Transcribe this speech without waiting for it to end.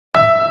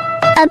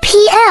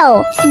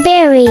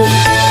APLBERRY.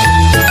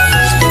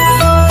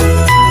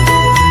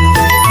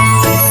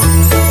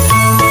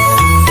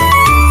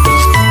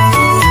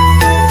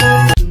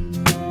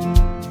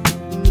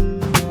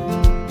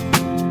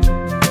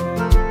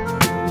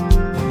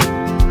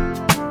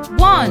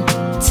 One,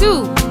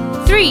 two,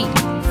 three,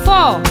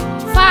 4,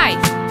 5,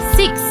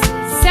 6,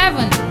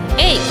 7,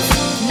 8,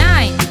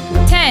 9,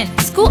 10.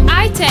 School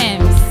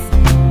items.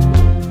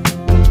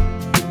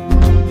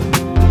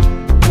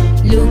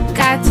 Look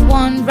at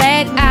one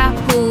red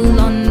apple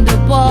on the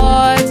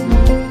board.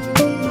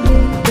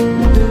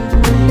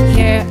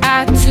 Here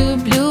are 2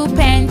 blue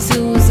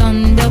pencils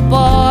on the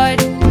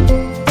board.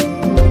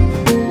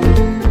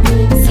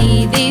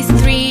 See these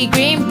 3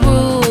 green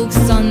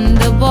books on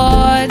the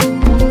board.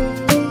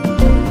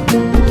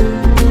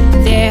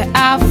 There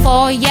are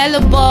 4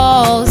 yellow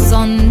balls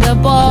on the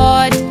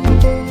board.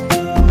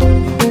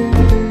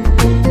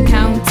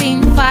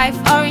 Counting 5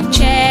 orange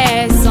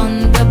chairs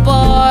on the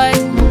board.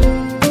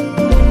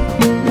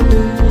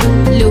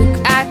 Look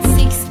at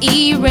 6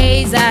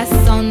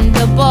 erasers on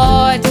the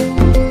board.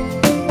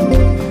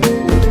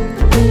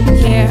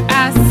 Here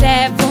are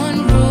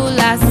 7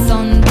 rulers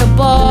on the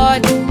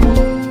board.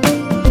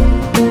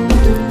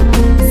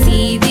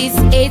 See these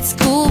 8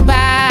 school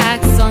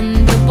bags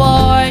on the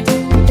board.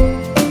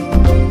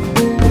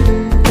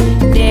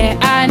 There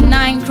are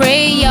 9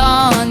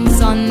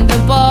 crayons on the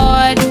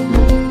board.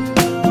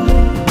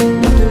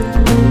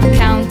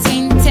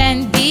 Counting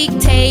 10 big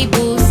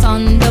tables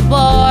on the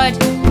board.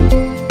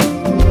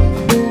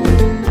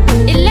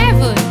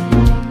 11,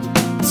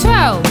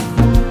 12,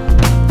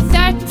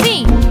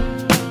 13,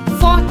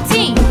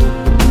 14,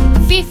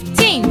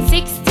 15,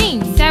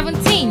 16,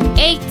 17,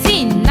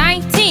 18,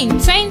 19,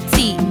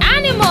 20.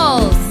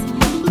 Animals.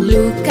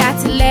 Look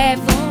at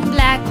 11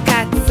 black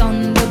cats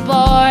on the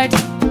board.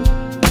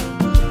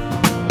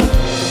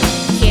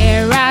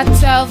 Here are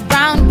 12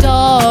 brown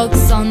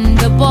dogs on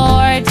the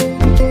board.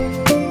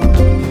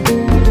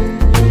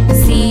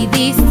 See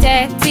these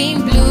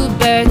 13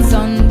 bluebirds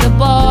on the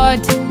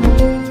board.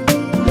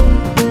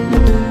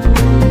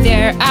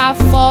 There are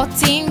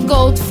 14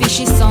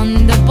 goldfishes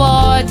on the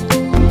board.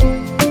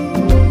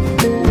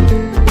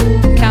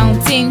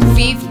 Counting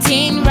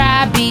 15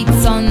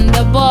 rabbits on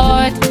the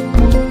board.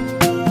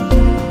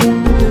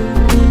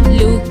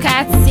 Look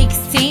at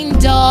 16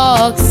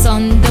 dogs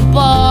on the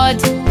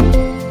board.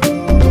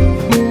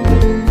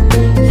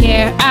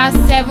 Here are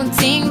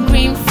 17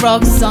 green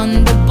frogs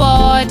on the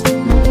board.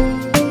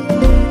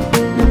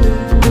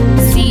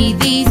 See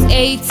these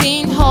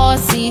 18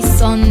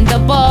 horses on the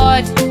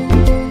board.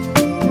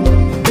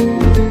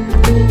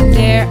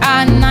 There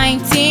are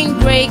 19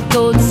 grey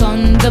goats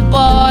on the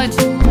board.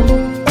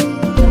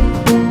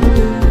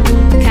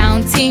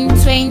 Counting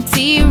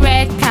 20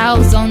 red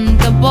cows on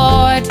the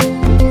board.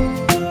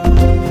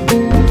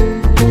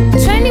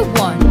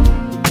 21,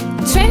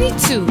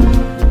 22,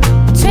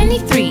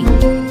 23,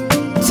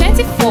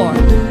 24,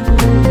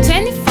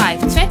 25,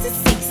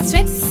 26,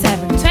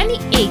 27,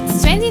 28,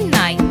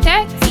 29,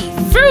 30.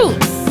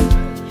 Fruits.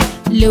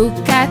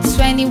 Look at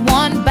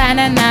 21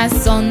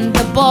 bananas on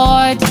the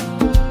board.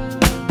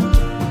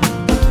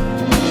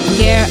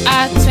 Here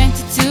are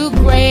 22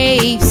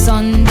 grapes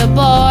on the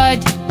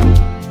board.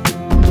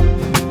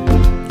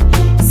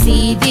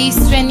 See these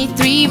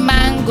 23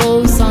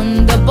 mangoes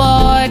on the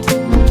board.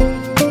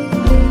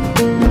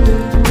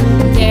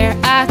 There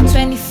are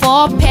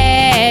 24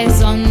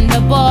 pears on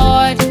the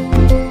board.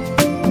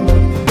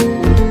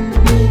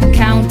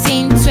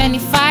 Counting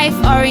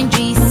 25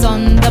 oranges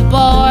on the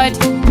board.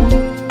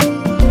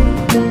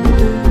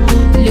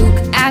 Look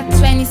at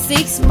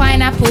 26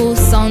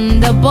 pineapples on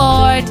the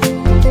board.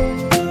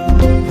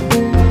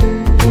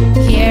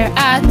 Here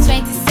are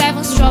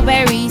 27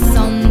 strawberries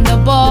on the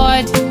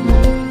board.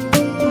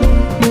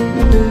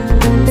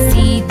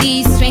 See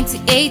these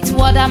 28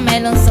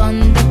 watermelons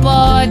on the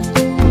board.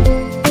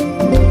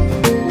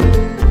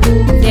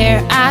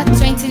 There are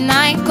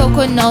 29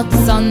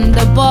 coconuts on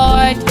the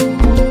board.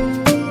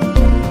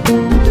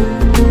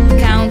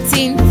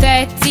 Counting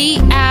 30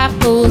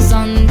 apples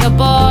on the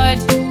board.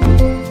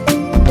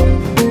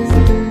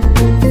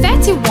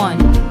 31,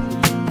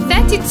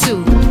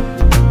 32,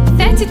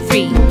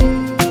 33,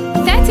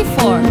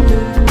 34,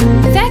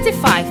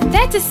 35,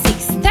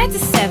 36,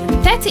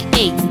 37,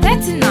 38,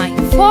 39,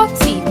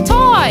 40.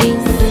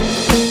 Toys.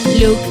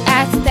 Look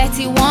at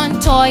 31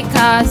 toy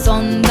cars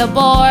on the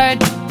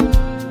board.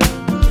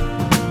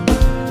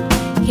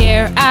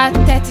 Here are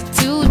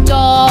 32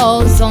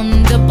 dolls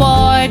on the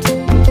board.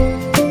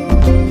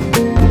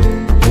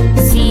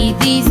 See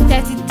these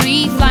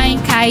 33 flying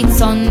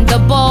kites on the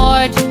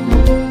board.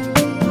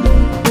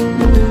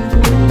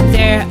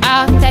 There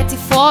are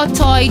 34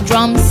 toy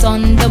drums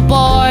on the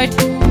board.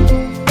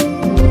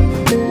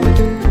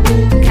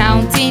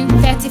 Counting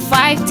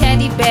 35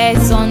 teddy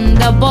bears on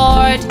the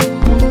board.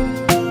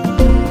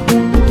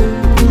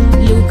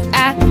 Look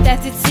at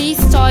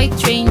 36 toy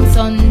trains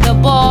on the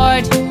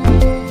board.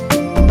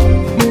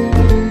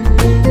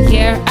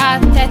 Here are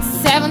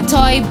 37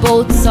 toy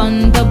boats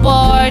on the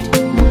board.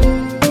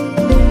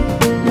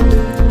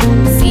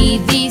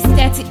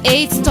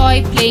 48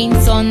 toy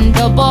planes on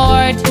the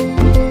board.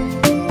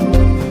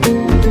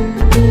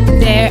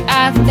 There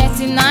are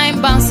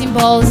 39 bouncing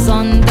balls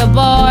on the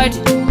board.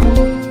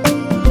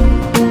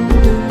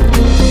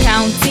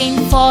 Counting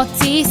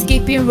 40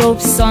 skipping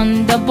ropes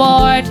on the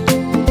board.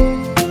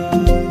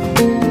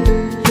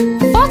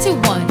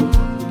 41,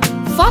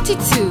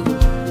 42,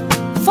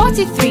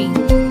 43,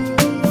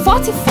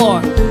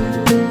 44,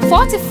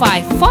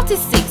 45,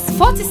 46,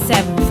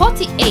 47,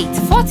 48,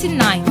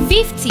 49,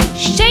 50.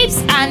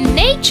 Shapes and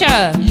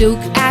nature. Look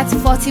at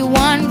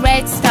 41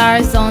 red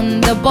stars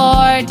on the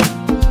board.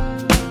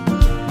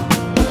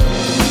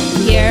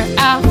 Here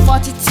are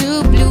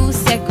 42 blue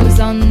circles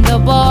on the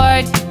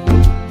board.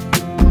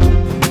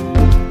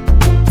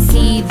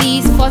 See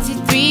these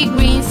 43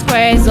 green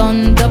squares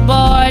on the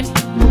board.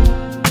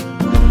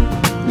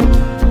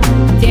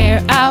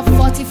 There are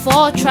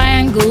 44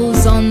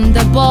 triangles on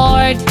the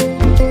board.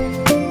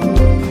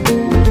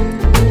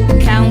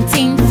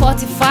 Counting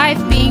 45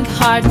 pink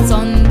hearts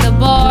on the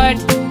board.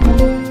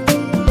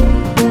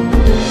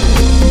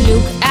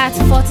 Look at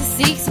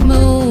 46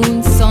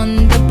 moons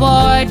on the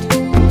board.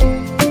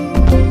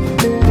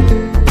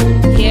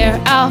 Here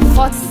are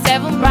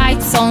 47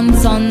 bright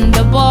suns on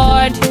the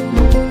board.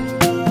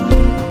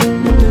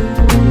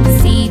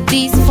 See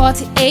these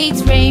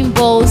 48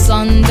 rainbows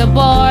on the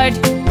board.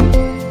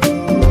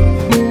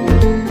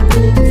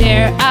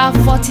 There are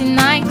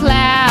 49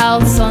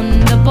 clouds on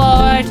the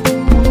board.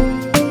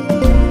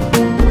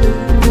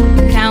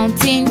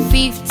 Counting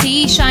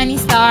 50 shining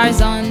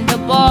stars on the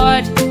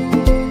board.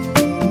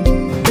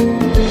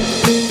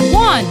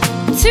 1,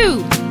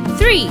 2,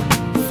 3,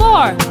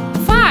 4,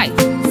 5,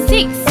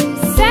 6,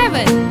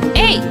 7,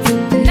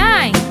 8,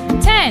 9,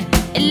 10,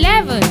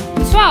 11,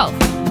 12,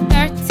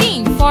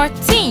 13,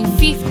 14,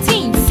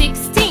 15,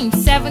 16,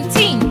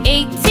 17,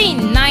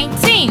 18,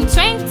 19,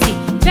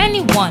 20,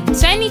 21,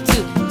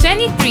 22,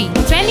 23,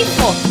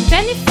 24,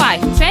 25,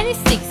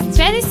 26,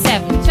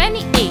 27,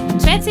 28,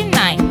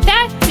 29,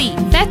 30,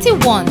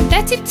 31,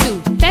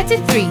 32,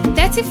 33,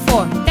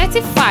 34,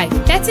 35,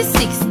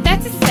 36,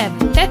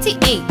 37,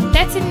 38,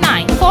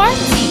 39,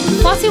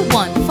 40,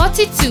 41,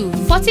 42,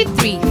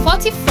 43,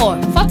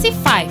 44,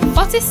 45,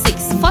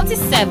 46,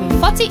 47,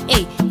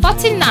 48,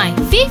 49,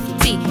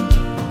 50.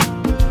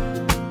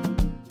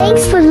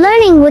 Thanks for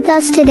learning with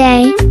us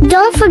today.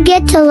 Don't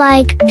forget to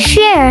like,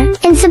 share,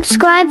 and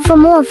subscribe for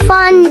more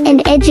fun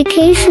and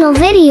educational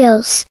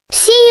videos.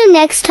 See you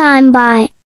next time. Bye.